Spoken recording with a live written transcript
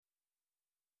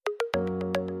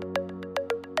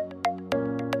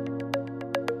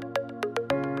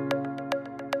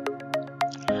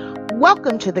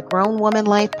Welcome to the Grown Woman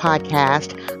Life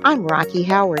Podcast. I'm Rocky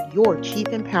Howard, your Chief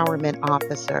Empowerment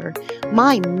Officer.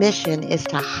 My mission is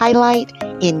to highlight,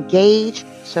 engage,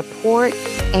 support,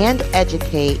 and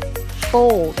educate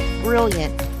bold,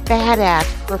 brilliant, badass,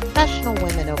 professional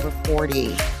women over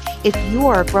 40. If you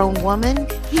are a grown woman,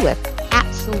 you have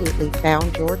absolutely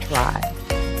found your tribe.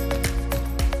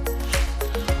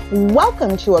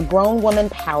 Welcome to a Grown Woman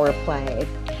Power Play.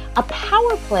 A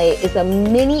power play is a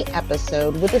mini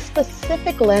episode with a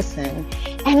specific lesson,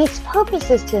 and its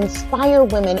purpose is to inspire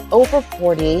women over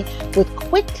 40 with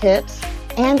quick tips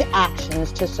and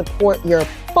actions to support your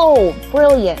bold,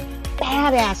 brilliant,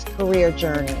 badass career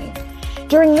journey.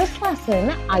 During this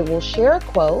lesson, I will share a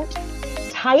quote,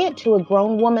 tie it to a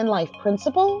grown woman life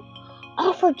principle,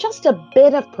 offer just a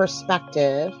bit of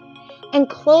perspective, and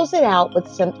close it out with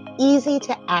some easy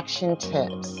to action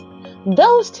tips.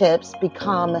 Those tips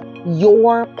become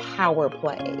your power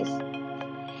plays.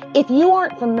 If you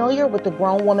aren't familiar with the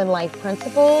Grown Woman Life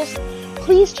principles,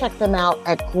 please check them out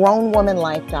at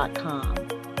grownwomanlife.com.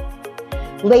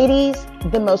 Ladies,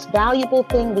 the most valuable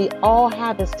thing we all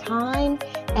have is time,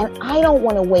 and I don't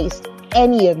want to waste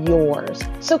any of yours.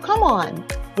 So come on,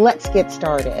 let's get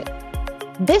started.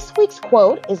 This week's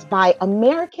quote is by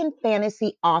American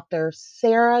fantasy author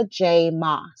Sarah J.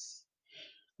 Maas.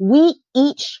 We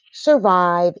each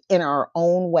survive in our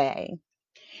own way.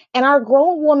 And our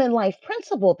Grown Woman Life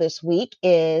principle this week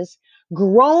is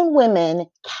grown women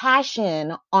cash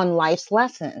in on life's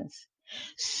lessons.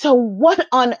 So what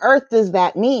on earth does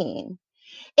that mean?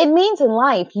 It means in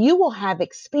life, you will have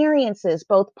experiences,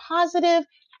 both positive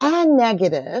and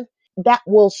negative, that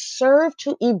will serve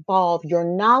to evolve your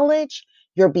knowledge,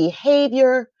 your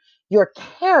behavior, your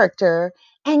character,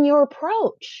 and your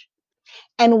approach.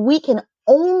 And we can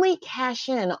only cash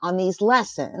in on these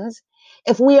lessons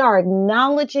if we are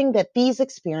acknowledging that these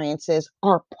experiences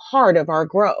are part of our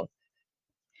growth.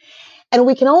 And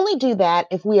we can only do that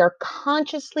if we are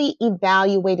consciously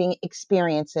evaluating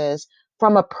experiences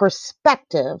from a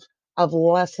perspective of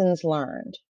lessons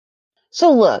learned.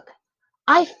 So look,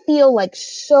 I feel like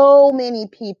so many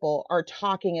people are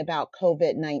talking about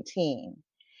COVID-19.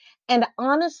 And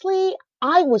honestly,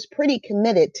 I was pretty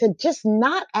committed to just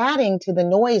not adding to the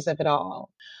noise of it all.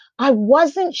 I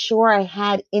wasn't sure I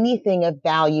had anything of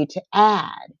value to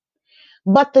add.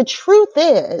 But the truth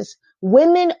is,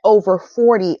 women over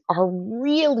 40 are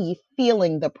really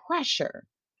feeling the pressure.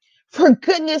 For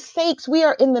goodness sakes, we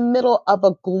are in the middle of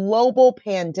a global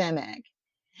pandemic.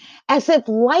 As if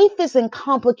life isn't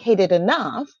complicated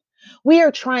enough, we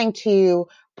are trying to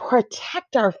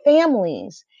protect our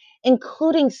families,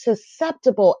 including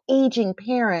susceptible aging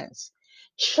parents,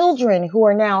 children who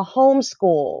are now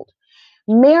homeschooled,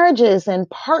 marriages and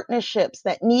partnerships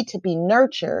that need to be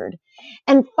nurtured,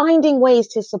 and finding ways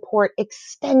to support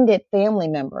extended family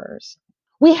members.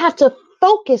 We have to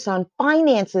focus on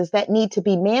finances that need to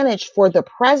be managed for the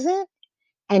present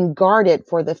and guarded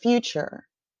for the future.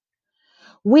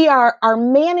 We are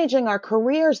managing our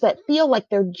careers that feel like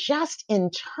they're just in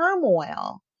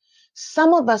turmoil.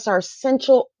 Some of us are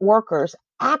essential workers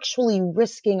actually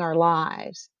risking our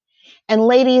lives. And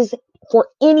ladies, for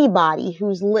anybody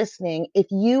who's listening, if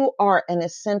you are an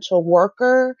essential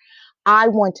worker, I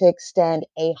want to extend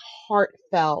a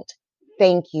heartfelt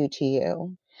thank you to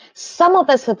you. Some of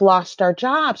us have lost our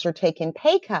jobs or taken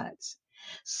pay cuts.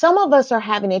 Some of us are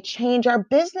having to change our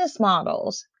business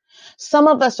models. Some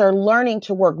of us are learning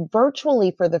to work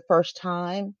virtually for the first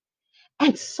time.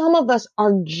 And some of us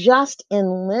are just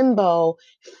in limbo,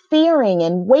 fearing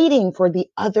and waiting for the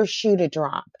other shoe to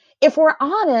drop. If we're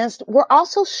honest, we're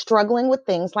also struggling with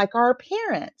things like our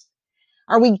appearance.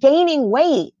 Are we gaining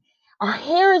weight? Our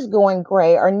hair is going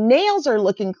gray. Our nails are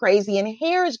looking crazy, and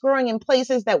hair is growing in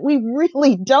places that we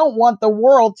really don't want the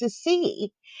world to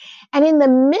see. And in the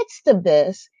midst of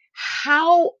this,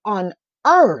 how on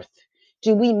earth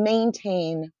do we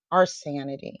maintain our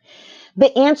sanity?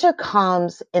 The answer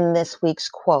comes in this week's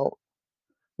quote.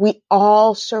 We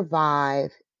all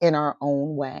survive in our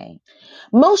own way.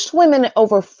 Most women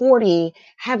over 40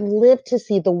 have lived to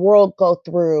see the world go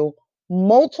through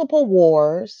multiple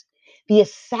wars, the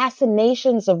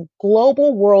assassinations of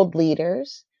global world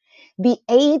leaders, the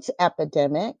AIDS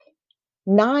epidemic,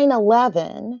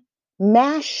 9/11,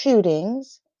 mass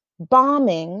shootings,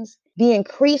 bombings, the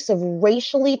increase of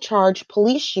racially charged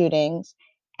police shootings,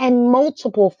 and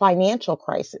multiple financial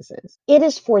crises. It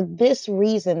is for this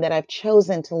reason that I've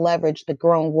chosen to leverage the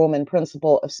grown woman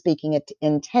principle of speaking it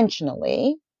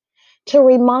intentionally to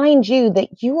remind you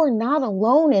that you are not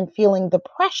alone in feeling the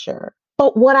pressure.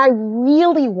 But what I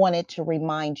really wanted to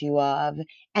remind you of,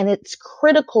 and it's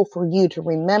critical for you to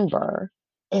remember,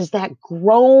 is that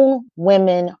grown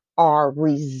women are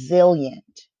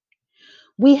resilient.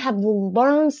 We have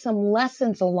learned some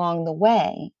lessons along the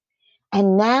way,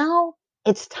 and now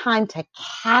it's time to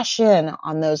cash in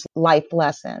on those life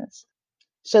lessons.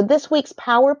 So this week's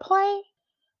Power Play,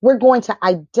 we're going to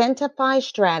identify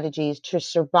strategies to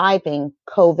surviving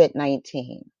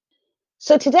COVID-19.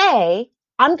 So today,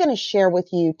 I'm going to share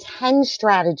with you 10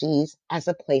 strategies as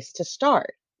a place to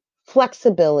start.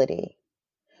 Flexibility.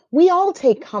 We all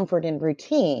take comfort in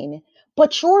routine,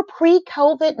 but your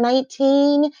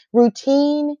pre-COVID-19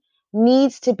 routine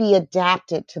needs to be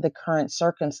adapted to the current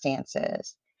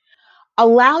circumstances.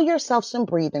 Allow yourself some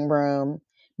breathing room.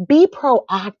 Be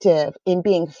proactive in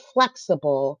being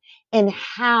flexible in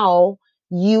how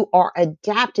you are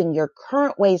adapting your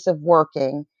current ways of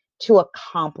working to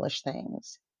accomplish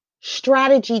things.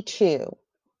 Strategy 2,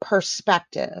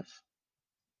 perspective.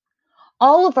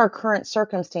 All of our current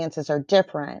circumstances are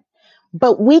different,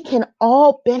 but we can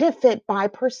all benefit by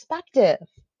perspective.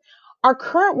 Our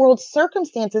current world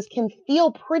circumstances can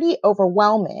feel pretty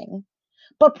overwhelming,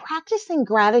 but practicing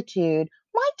gratitude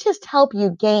might just help you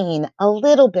gain a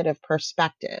little bit of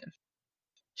perspective.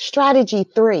 Strategy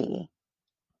 3,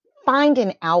 find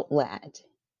an outlet.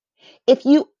 If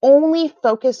you only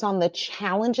focus on the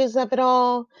challenges of it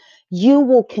all, you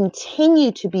will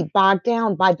continue to be bogged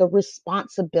down by the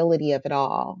responsibility of it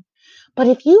all. But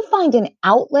if you find an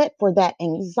outlet for that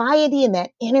anxiety and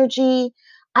that energy,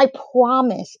 I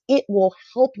promise it will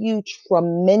help you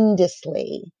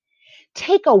tremendously.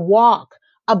 Take a walk,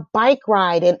 a bike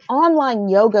ride, an online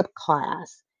yoga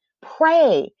class,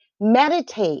 pray,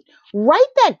 meditate, write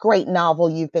that great novel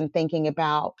you've been thinking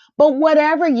about. But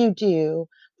whatever you do,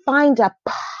 find a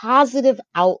positive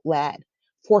outlet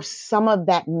for some of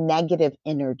that negative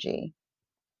energy.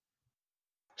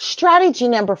 Strategy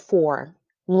number 4,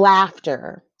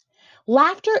 laughter.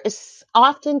 Laughter is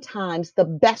oftentimes the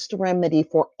best remedy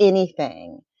for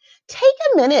anything. Take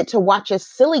a minute to watch a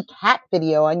silly cat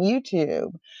video on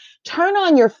YouTube. Turn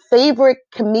on your favorite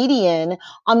comedian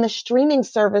on the streaming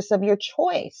service of your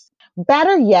choice.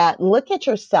 Better yet, look at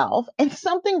yourself and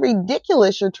something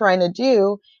ridiculous you're trying to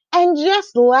do and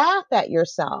just laugh at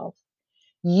yourself.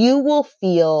 You will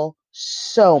feel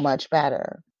so much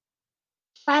better.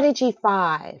 Strategy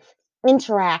 5,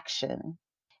 interaction.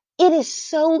 It is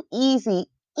so easy,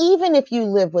 even if you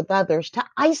live with others, to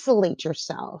isolate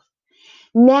yourself.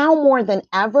 Now more than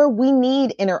ever, we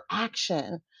need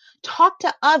interaction. Talk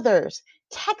to others,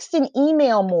 text and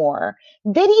email more,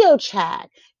 video chat,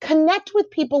 connect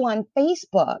with people on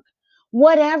Facebook.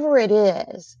 Whatever it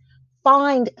is,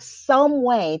 find some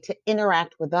way to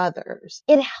interact with others.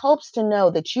 It helps to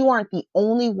know that you aren't the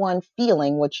only one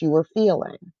feeling what you were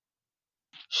feeling.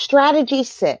 Strategy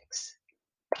 6,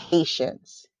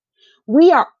 patience.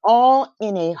 We are all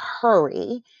in a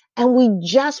hurry and we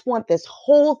just want this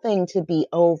whole thing to be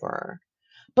over.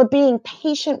 But being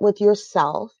patient with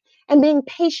yourself and being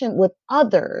patient with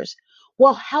others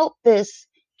will help this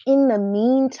in the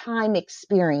meantime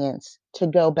experience to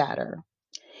go better.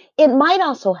 It might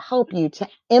also help you to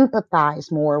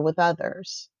empathize more with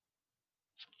others.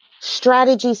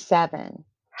 Strategy 7,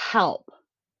 help.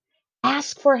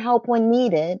 Ask for help when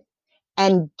needed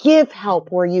and give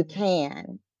help where you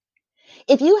can.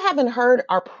 If you haven't heard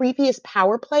our previous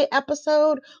Power Play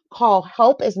episode called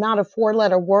Help is Not a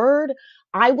 4-Letter Word,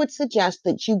 I would suggest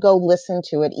that you go listen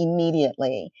to it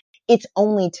immediately. It's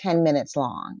only 10 minutes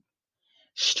long.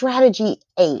 Strategy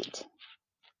 8,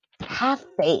 have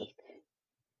faith.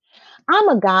 I'm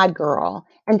a God girl,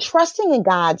 and trusting in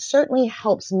God certainly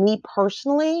helps me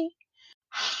personally.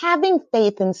 Having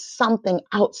faith in something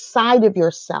outside of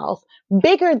yourself,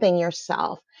 bigger than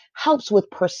yourself, helps with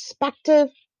perspective,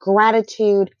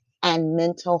 gratitude, and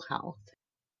mental health.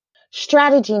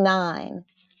 Strategy 9,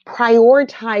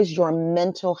 prioritize your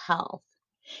mental health.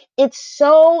 It's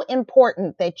so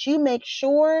important that you make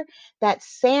sure that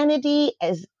sanity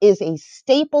is a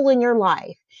staple in your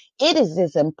life. It is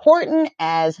as important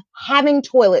as having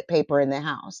toilet paper in the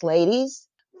house, ladies.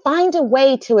 Find a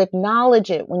way to acknowledge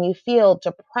it when you feel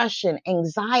depression,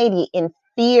 anxiety, and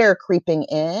fear creeping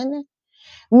in.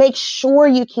 Make sure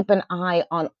you keep an eye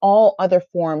on all other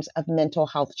forms of mental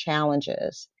health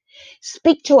challenges.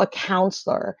 Speak to a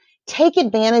counselor. Take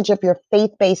advantage of your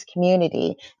faith-based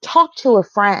community. Talk to a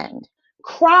friend.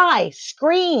 Cry,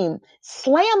 scream,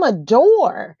 slam a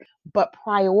door, but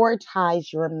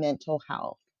prioritize your mental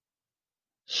health.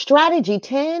 Strategy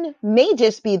 10 may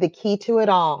just be the key to it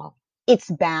all. It's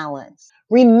balance.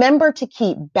 Remember to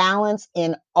keep balance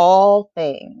in all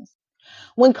things.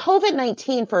 When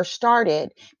COVID-19 first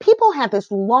started, people had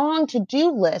this long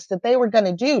to-do list that they were going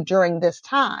to do during this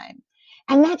time.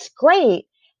 And that's great.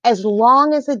 as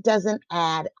long as it doesn't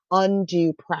add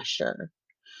undue pressure.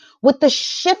 With the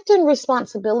shift in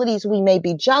responsibilities we may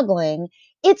be juggling,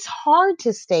 it's hard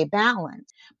to stay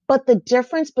balanced. But the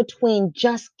difference between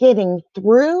just getting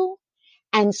through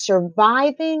and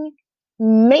surviving,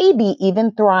 maybe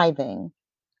even thriving,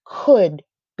 could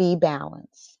be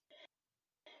balance.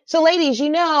 So ladies, you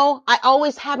know, I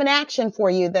always have an action for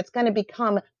you that's going to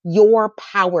become your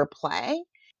power play.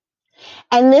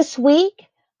 And this week,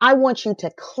 I want you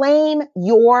to claim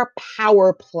your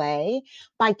power play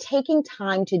by taking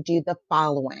time to do the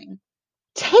following.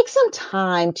 Take some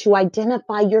time to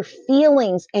identify your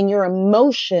feelings and your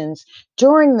emotions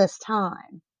during this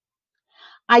time.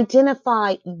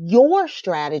 Identify your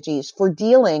strategies for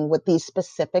dealing with these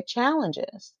specific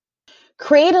challenges.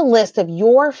 Create a list of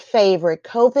your favorite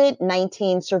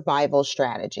COVID-19 survival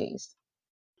strategies.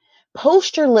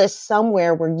 Post your list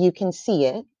somewhere where you can see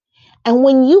it. And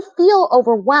when you feel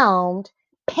overwhelmed,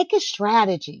 pick a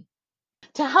strategy.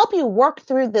 To help you work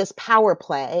through this power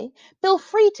play, feel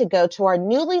free to go to our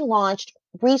newly launched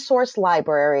resource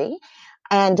library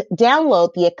and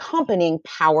download the accompanying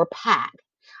power pack.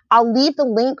 I'll leave the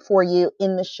link for you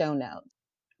in the show notes.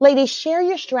 Ladies, share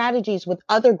your strategies with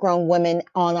other grown women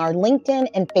on our LinkedIn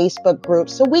and Facebook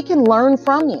groups so we can learn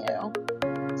from you.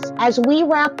 As we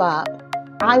wrap up,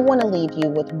 I want to leave you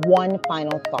with one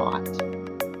final thought.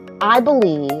 I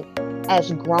believe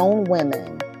as grown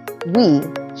women, we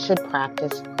should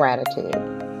practice gratitude.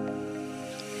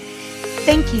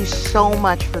 Thank you so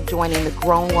much for joining the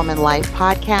Grown Woman Life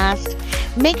podcast.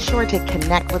 Make sure to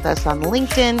connect with us on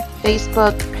LinkedIn,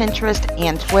 Facebook, Pinterest,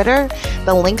 and Twitter.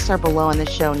 The links are below in the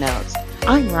show notes.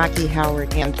 I'm Rocky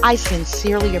Howard, and I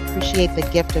sincerely appreciate the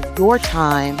gift of your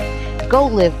time. Go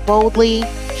live boldly,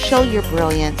 show your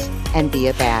brilliance, and be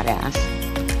a badass.